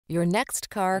Your next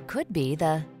car could be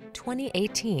the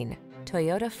 2018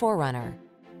 Toyota 4Runner.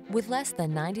 With less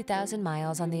than 90,000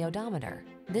 miles on the odometer,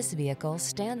 this vehicle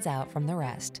stands out from the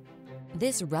rest.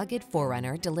 This rugged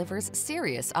 4Runner delivers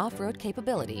serious off-road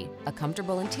capability, a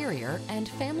comfortable interior, and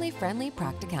family-friendly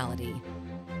practicality.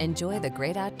 Enjoy the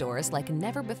great outdoors like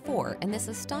never before in this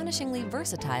astonishingly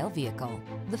versatile vehicle.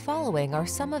 The following are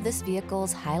some of this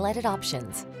vehicle's highlighted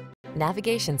options: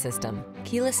 navigation system,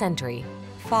 keyless entry,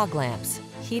 fog lamps,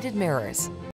 heated mirrors,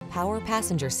 power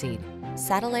passenger seat,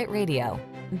 satellite radio,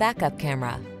 backup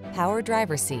camera, power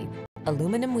driver's seat,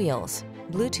 aluminum wheels,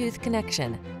 Bluetooth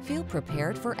connection. Feel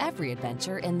prepared for every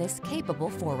adventure in this capable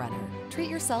 4Runner. Treat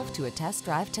yourself to a test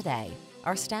drive today.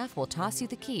 Our staff will toss you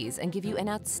the keys and give you an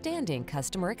outstanding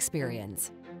customer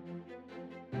experience.